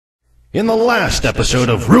In the last episode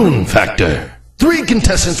of Rune Factor, 3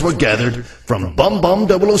 contestants were gathered from Bum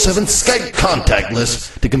 007's Skype contact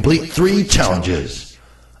list to complete 3 challenges.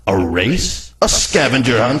 A race, a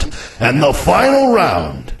scavenger hunt, and the final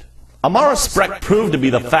round. Amara Spreck proved to be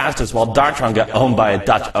the fastest while Dartron got owned by a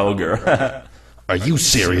Dutch ogre. Are you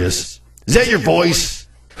serious? Is that your voice?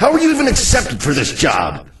 How are you even accepted for this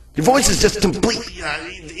job? Your voice is just completely...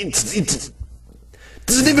 it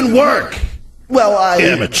doesn't even work. Well,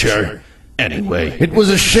 Amateur. Anyway, it was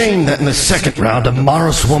a shame that in the second round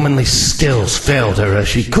Amara's womanly skills failed her as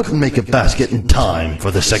she couldn't make a basket in time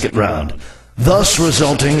for the second round, thus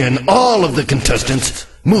resulting in all of the contestants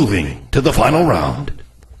moving to the final round.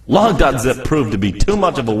 Long.zip proved to be too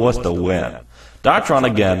much of a wuss to win. Dartron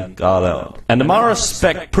again got owned, and Amara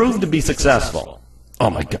Spec proved to be successful. Oh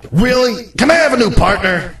my god. Really? Can I have a new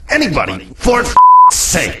partner? Anybody, for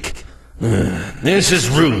sake. This is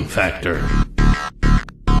Rune Factor.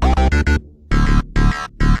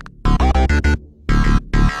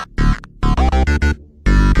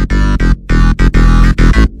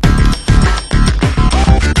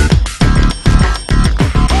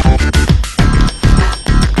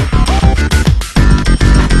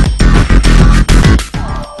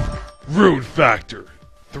 Rune Factor.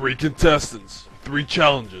 3 contestants, 3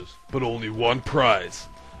 challenges, but only 1 prize.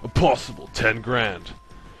 A possible 10 grand.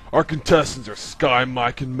 Our contestants are Sky,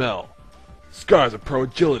 Mike, and Mel. Sky's a pro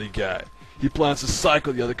agility guy. He plans to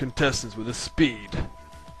cycle the other contestants with his speed.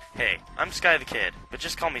 Hey, I'm Sky the Kid, but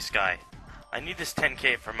just call me Sky. I need this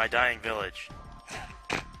 10K for my dying village.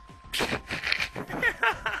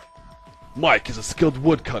 Mike is a skilled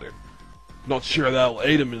woodcutter. Not sure that'll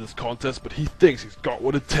aid him in this contest, but he thinks he's got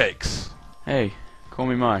what it takes. Hey, call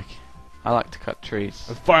me Mike. I like to cut trees.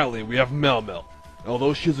 And finally, we have Mel Mel.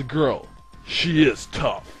 Although she's a girl, she is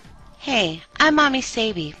tough. Hey, I'm Mommy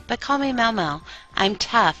Sabi, but call me Mel Mel. I'm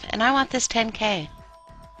tough, and I want this 10K.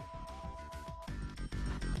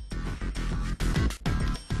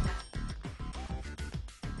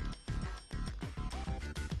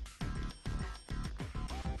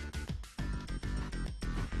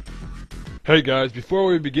 Hey guys, before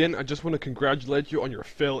we begin, I just want to congratulate you on your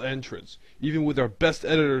failed entrance. Even with our best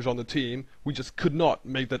editors on the team, we just could not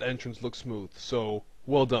make that entrance look smooth, so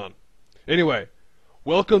well done. Anyway,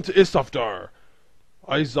 welcome to Isafdar.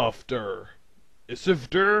 Isafdar?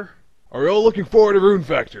 Are you all looking forward to Rune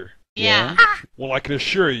Factor? Yeah. Well, I can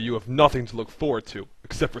assure you have nothing to look forward to,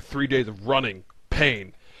 except for 3 days of running,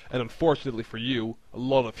 pain, and unfortunately for you, a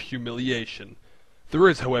lot of humiliation. There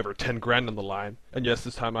is, however, 10 grand on the line, and yes,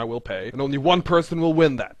 this time I will pay, and only 1 person will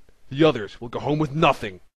win that. The others will go home with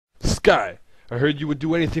nothing. Sky, I heard you would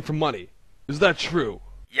do anything for money. Is that true?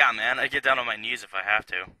 Yeah, man, I get down on my knees if I have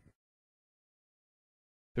to.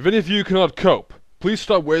 If any of you cannot cope, please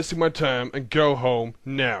stop wasting my time and go home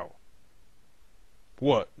now.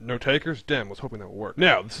 What? No takers? Damn, I was hoping that would work.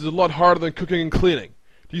 Now, this is a lot harder than cooking and cleaning.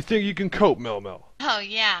 Do you think you can cope, Mel Mel? Oh,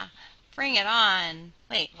 yeah. Bring it on.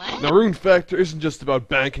 Wait, what? Now, Rune Factor isn't just about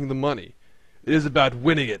banking the money. It is about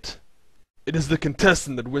winning it. It is the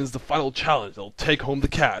contestant that wins the final challenge that will take home the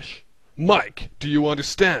cash. Mike, do you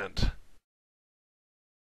understand?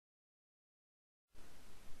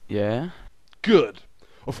 Yeah? Good.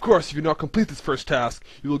 Of course, if you do not complete this first task,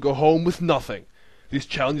 you will go home with nothing. These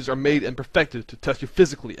challenges are made and perfected to test you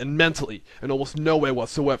physically and mentally in almost no way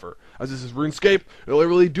whatsoever. As this is Runescape, all you're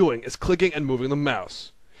really doing is clicking and moving the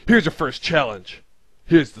mouse. Here's your first challenge.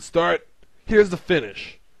 Here's the start. Here's the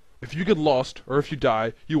finish. If you get lost, or if you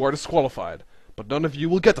die, you are disqualified. But none of you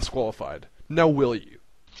will get disqualified. Now will you?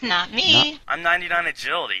 Not me. I'm 99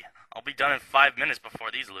 agility. I'll be done in 5 minutes before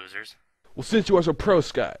these losers. Well, since you are so pro,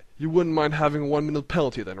 Sky, you wouldn't mind having a 1-minute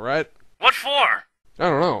penalty then, right? What for? I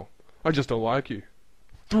don't know. I just don't like you.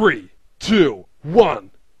 3, 2,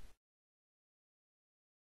 1.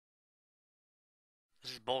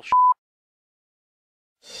 This is bullshit.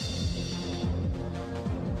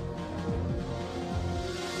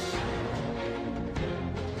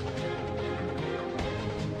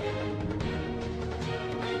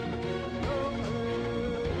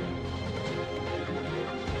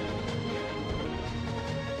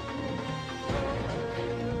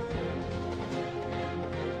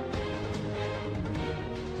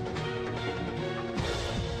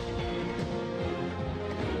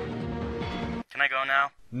 Can I go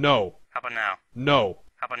now? No. How about now? No.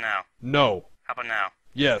 How about now? No. How about now?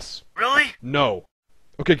 Yes. Really? No.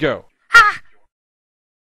 Okay, go. Ha!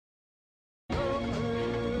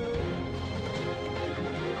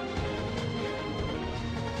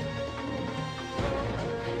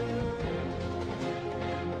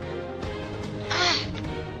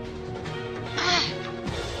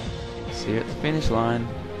 See you at the finish line.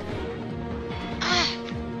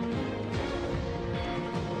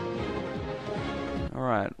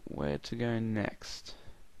 Alright, where to go next?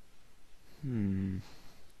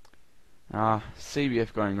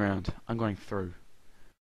 CBF going round. I'm going through.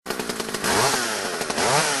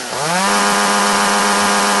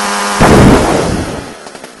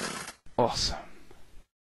 Awesome.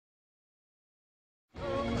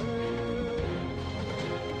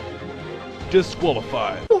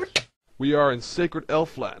 Disqualified. We are in Sacred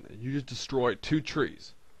Elfland, and you just destroyed 2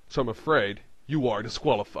 trees. So I'm afraid you are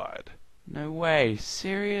disqualified. No way.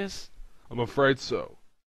 Serious? I'm afraid so.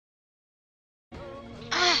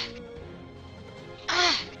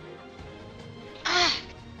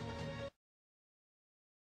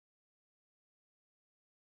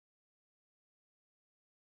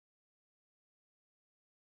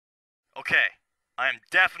 Okay, I am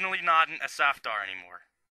definitely not an Asafdar anymore.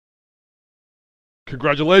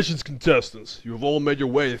 Congratulations, contestants. You have all made your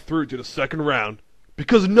way through to the 2nd round,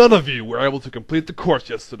 because none of you were able to complete the course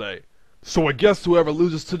yesterday. So I guess whoever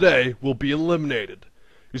loses today will be eliminated.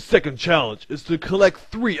 Your 2nd challenge is to collect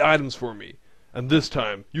 3 items for me, and this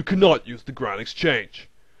time you cannot use the Grand Exchange.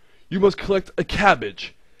 You must collect a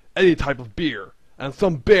cabbage, any type of beer, and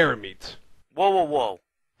some bear meat. Whoa.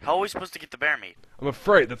 How are we supposed to get the bear meat? I'm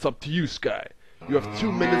afraid that's up to you, Sky. You have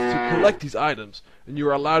 2 minutes to collect these items, and you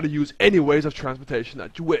are allowed to use any ways of transportation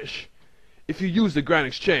that you wish. If you use the Grand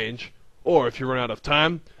Exchange, or if you run out of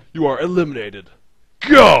time, you are eliminated.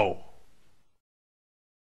 Go!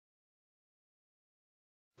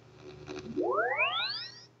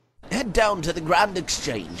 Head down to the Grand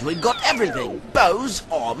Exchange. We've got everything. Bows,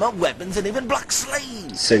 armor, weapons, and even black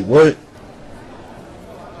slaves. Say what?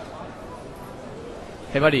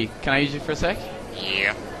 Hey buddy, can I use you for a sec?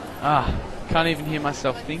 Yeah, Can't even hear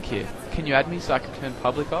myself think here. Can you add me so I can turn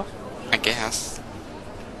public off? I guess.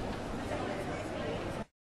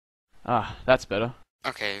 That's better.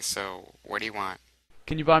 Okay, so what do you want?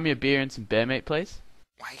 Can you buy me a beer and some bear meat, please?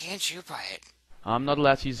 Why can't you buy it? I'm not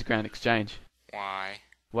allowed to use the Grand Exchange. Why?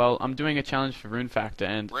 Well, I'm doing a challenge for Rune Factor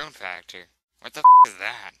and... Rune Factor? What the is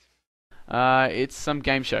that? it's some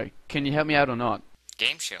game show. Can you help me out or not?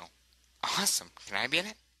 Game show? Awesome. Can I be in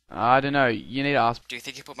it? I don't know. You need to ask... Do you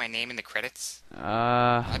think you put my name in the credits? Will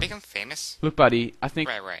I become famous? Look, buddy, I think...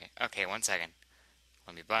 Right. Okay, 1 second.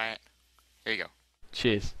 Let me buy it. Here you go.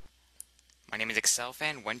 Cheers. My name is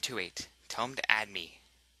ExcelFan128. Tell him to add me.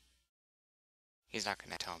 He's not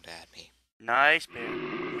gonna tell him to add me. Nice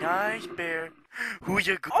bear. Who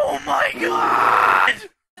you go? Oh my god!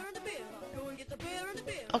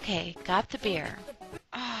 Okay, got the beer.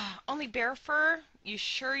 Only bear fur? You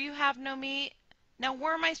sure you have no meat? Now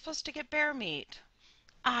where am I supposed to get bear meat?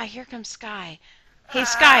 Here comes Sky. Hey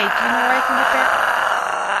Sky, do you know where I can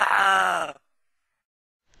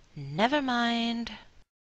get bear? Never mind.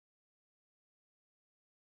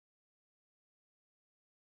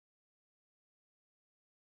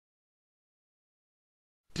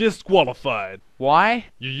 Disqualified. Why?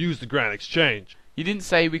 You used the Grand Exchange. You didn't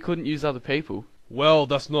say we couldn't use other people. Well,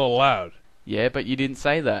 that's not allowed. Yeah, but you didn't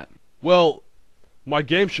say that. Well, my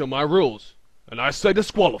game show, my rules. And I say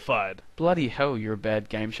disqualified. Bloody hell, you're a bad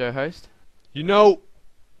game show host. You know,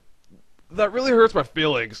 that really hurts my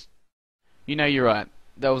feelings. You know you're right.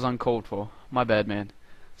 That was uncalled for. My bad, man.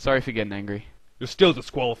 Sorry for getting angry. You're still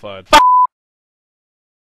disqualified.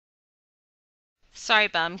 Sorry,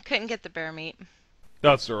 bum. Couldn't get the bear meat.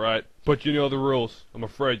 That's alright, but you know the rules. I'm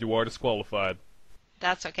afraid you are disqualified.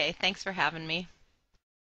 That's okay. Thanks for having me.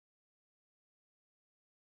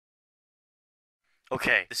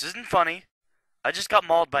 Okay, this isn't funny. I just got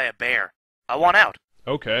mauled by a bear. I want out.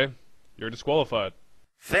 Okay, you're disqualified.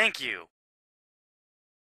 Thank you.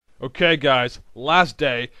 Okay guys, last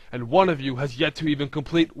day, and one of you has yet to even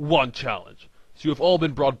complete 1 challenge. So you have all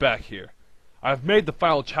been brought back here. I have made the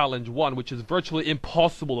final challenge one which is virtually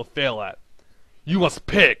impossible to fail at. You must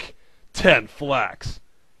pick 10 flax.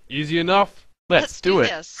 Easy enough? Let's do it.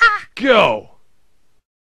 This. Go!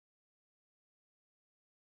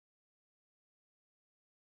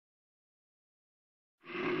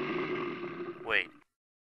 Wait.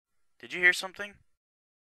 Did you hear something?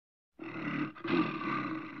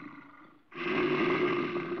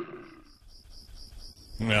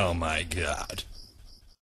 Oh my god.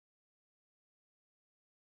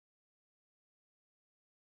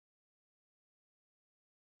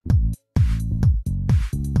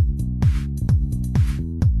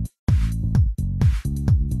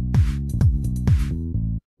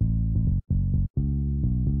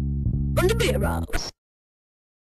 On the beer rolls.